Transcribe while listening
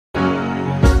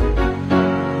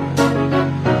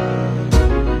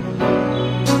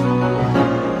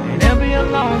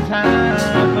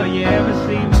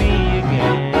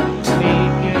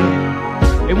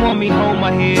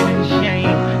my head in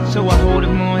shame. So I hold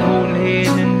him on, holding head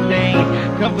in the lane.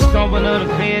 Cover someone on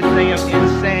the bed, say I'm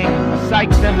insane. I psych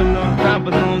them on top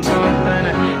of them,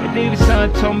 and David's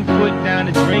son told me put down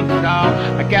the drink, dog.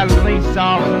 I got a link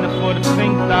sauce in the for the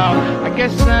pink, dog. I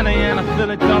guess Santa and I feel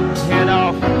it dump his head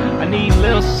off. I need a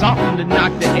little something to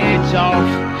knock the edge off.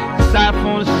 Aside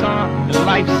from the sun, the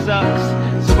life sucks.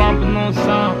 So I'm putting on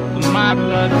some for my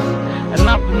bloods. And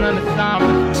I'm putting on the time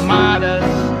for martyrs.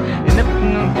 And if we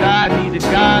know God need to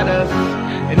guide us.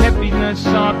 And if we know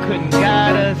Sean couldn't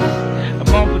guide us. I'm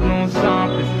bumping on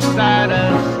something inside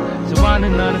us. So I'm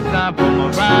another time for my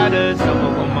riders.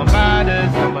 I'm with my riders.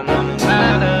 I'm another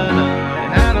rider.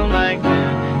 And I don't like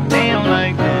them. They don't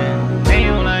like them. They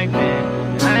don't like them.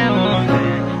 And I don't want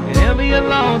them. And it'll be a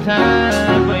long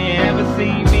time before you ever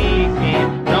see me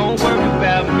again. Don't worry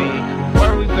about me.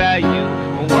 Worry about you.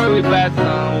 Don't worry about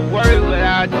some. Worry what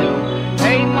I do.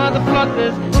 Hey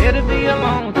motherfuckers, it'll be a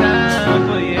long time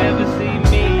before you ever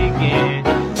see me again.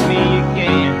 Me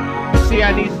again. See,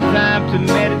 I need some time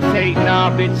to meditate.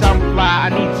 Nah, bitch, I'm fly. I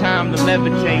need time to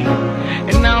levitate.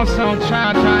 And now I'm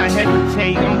trying to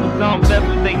hesitate. I'm gonna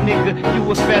levitate, nigga.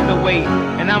 You a featherweight,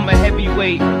 and I'm a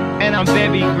heavyweight, and I'm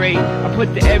very great. I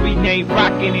put the everyday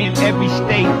rockin' in every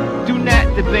state. Do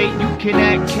not debate, you can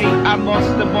advocate. I must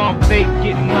have on fake,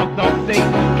 getting up on fake.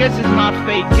 Guess it's my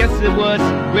fate, guess it was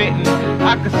written.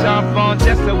 I could sound fun,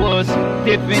 yes it was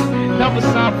different. Never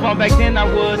sound fun, back then I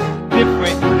was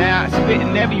different. Now I'm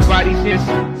spitting, everybody's just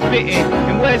spitting.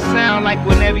 And what it sound like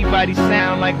when everybody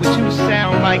sound like what you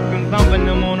sound like. And bumping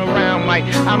them on around like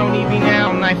I don't need me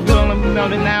now, like feeling them, you know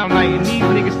the now, like. And these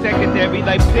niggas secondary,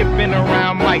 like flipping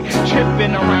around, like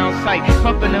tripping around sight,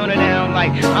 pumping on it down,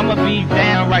 like I'ma be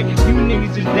down right. You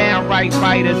niggas is downright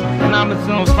fighters, and I'm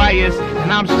on fires,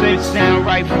 and I'm straight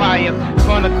downright fire.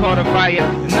 Gonna call the fire,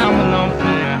 and I'm alone.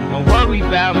 Don't worry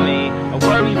about me, don't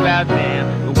worry about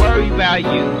them, don't worry about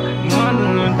you. I'm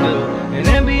gonna do, and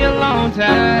it'll be a long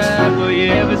time before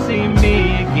you ever see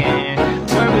me again.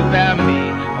 Worry about me,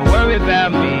 don't worry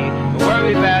about me, don't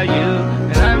worry about you.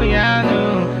 And I mean I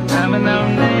knew, I'm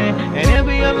alone, and it'll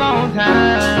be a long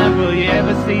time before you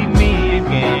ever see me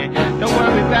again. Don't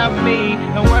worry about me,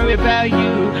 don't worry about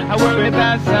you. I worry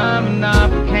about something I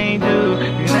can't do.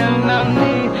 You never know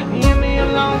me, give me a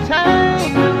long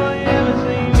time before you ever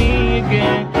see me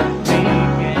again.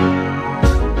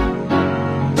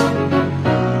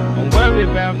 Don't worry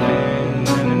about me,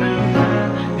 and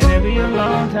it'll be a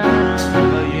long time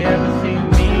before you ever see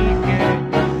me again.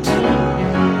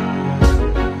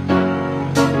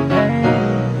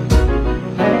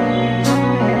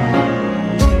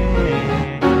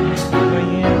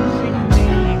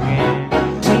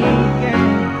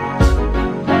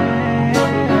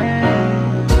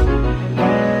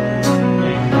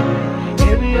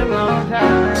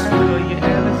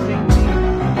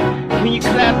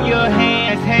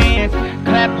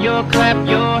 Clap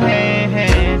your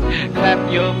hands, clap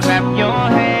your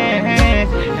hands.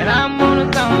 And I'm on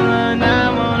a thorn,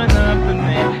 I'm on another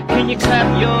man. Can you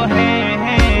clap your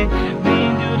hands?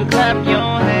 Need you to clap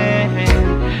your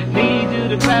hands. Need you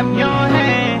to clap your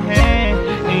hands.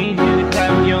 Need you to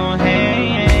clap your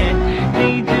hands.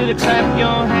 Need you to clap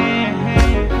your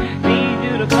hands. Need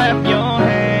you to clap your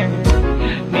hands.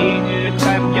 Need you to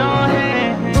clap your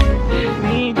hands.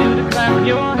 Need you to clap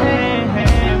your hands.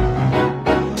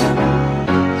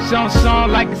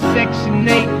 Song like a Section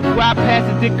 8, where I pass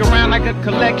the dick around like a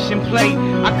collection plate.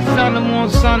 I can son them on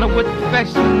son with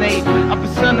affectionate. I put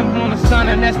son them on a son,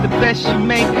 and that's the best you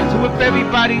make. So if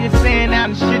everybody is saying out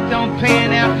and shit don't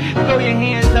pan out, throw your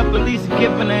hands up, at least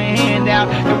giving a hand out.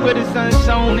 And where the sun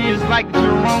shone is like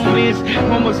Jerome is.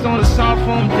 Almost on the song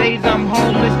from days I'm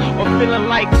homeless, or feeling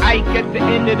like Ike at the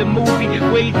end of the movie,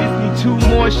 where you just need 2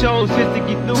 more shows just to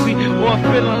get through me. Or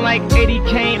feeling like Eddie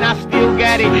Kane, I still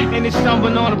got it, and it's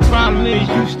stumbling on the problem is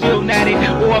you still not it.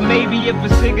 Or maybe if a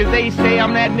singer they say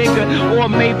I'm that nigga. Or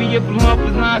maybe if lump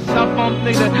is not something I'm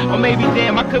thinking. Or maybe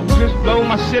damn I could just blow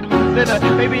my shit with glitter.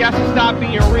 Maybe I should stop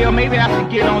being real. Maybe I should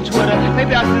get on Twitter.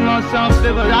 Maybe I should on some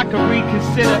civil I could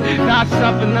reconsider. Not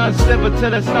something uncivil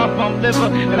till the stump I'm liver.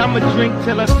 And I'ma drink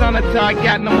till the sun until I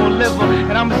got no more liver.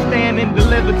 And I'ma stand and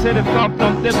deliver till the thump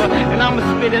I'm liver. And I'ma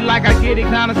spit it like I get it,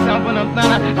 kinda something I'm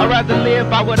thunder. I'd rather live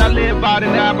by what I live by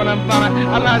than die when I'm thunder.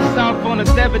 I learned something from the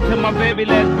devil till my very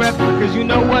last breath. Cause you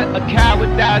know what? A coward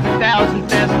dies 1,000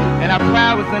 deaths. And I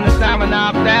cry was in the time of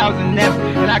 9,000 deaths.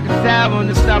 And I can stab on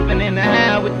to something in the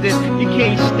hand with this. You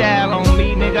can't style on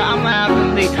me, nigga. I'm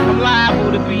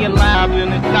liable to be alive in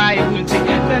the diet with it.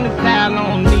 Send a style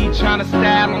on me, trying to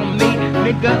style on me.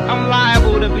 Nigga, I'm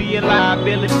liable to be a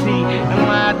liability. And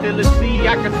liability,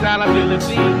 I can sign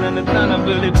liability. None of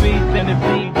vulnerability,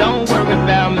 identity. Don't worry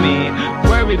about me,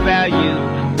 worry about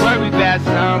you. Worry about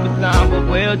some but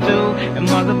will do. And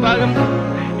motherfucker,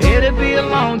 it'll be a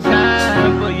long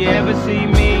time before you ever see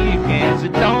me again. So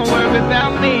don't worry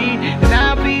about me, and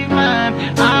I'll be mine.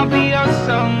 I'll be your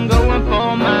son going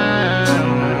for mine.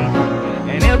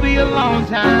 And it'll be a long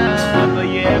time before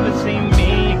you ever see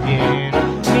me again.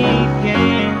 Me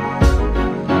again.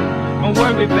 Don't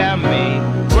worry about me,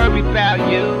 worry about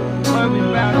you. Worry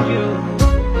about you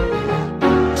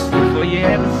before you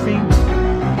ever see me.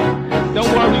 Don't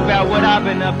worry about what I've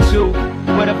been up to.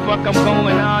 Where the fuck I'm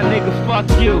going on, nigga, fuck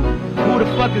you. Who the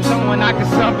fuck is on when I can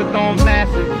suffer on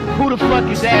lasting? Who the fuck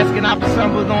is asking I can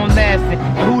suffer on lasting?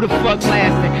 And who the fuck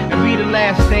lasting? And be the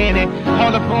last standing.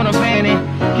 Hold up on a vanity,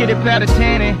 get it better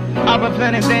tanning. I've been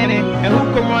planning Danny, and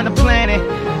who can run the planet?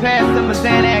 Past them a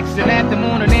Xanax, and at the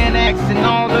moon and Anax, and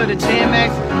all of the damn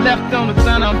acts left on the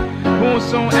sun. I'm going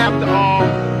soon after all.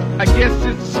 I guess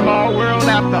it's a small world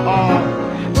after all.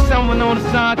 Someone on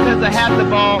the sun cause I have the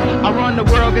ball. I run the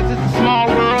world cause it's a small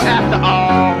world after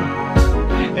all.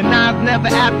 And I was never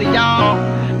after y'all.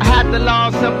 I had to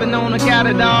lose something on, I got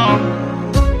it all.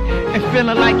 And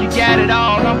feeling like you got it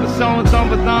all. I'm for songs, I'm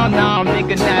for on, no,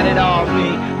 nigga, not at all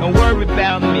me. Don't worry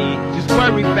about me, just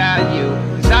worry about you.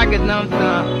 Cause I got nothing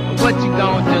done, what you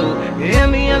gon' do?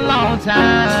 It'll be a long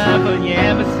time, but you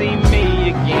ever see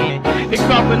me again. They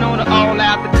cropping on the all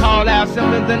out, the call out,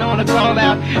 something on the call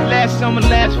out. Last summer,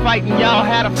 last fight, and y'all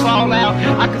had a fallout.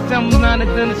 I could summon none of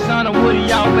the sun, or what are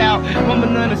y'all about?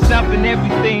 Woman, none of something,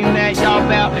 everything that y'all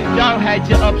about. Y'all had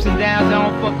your ups and downs, I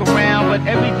don't fuck around. But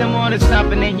every time on is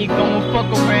something, and you gon' fuck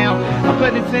around. I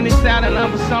put it in the sound and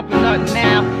I'm for something, nothing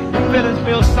now. Your feelings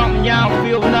feel something, y'all don't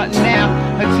feel nothing now.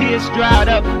 Her tears dried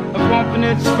up, a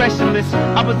confidence expressionless.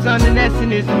 I was under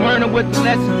essence, learning what the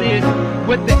lessons is.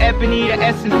 What the ebony, the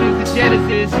essence is, the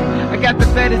genesis. I got the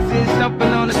fetishes, something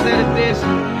on the set of this.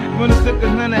 When it took a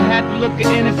hundred, had to look at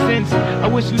innocence. I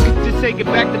wish we could just take it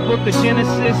back to book of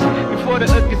Genesis. Before the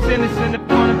hook is innocent, the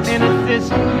point of innocence.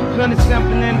 Putting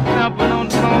something in the thumping on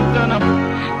the phone, done up.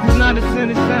 There's not a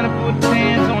sinner, son, to put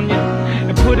hands on you.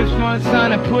 And put his front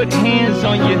son and put hands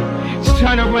on you. Just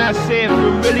turn around, say it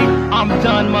for really, I'm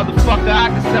done, motherfucker. I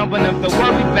can something if to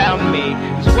worry about me,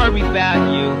 just worry about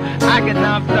you. I got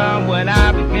enough done when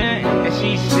I began, and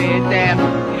she said that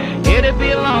it'll be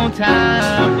a long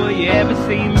time before you ever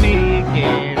see me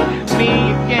again. Me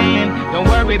again, don't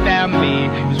worry about me,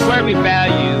 just worry about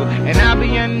you. And I'll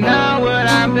be in now what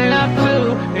I've been up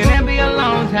to, and it'll be a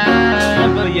long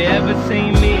time before you ever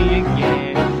see me.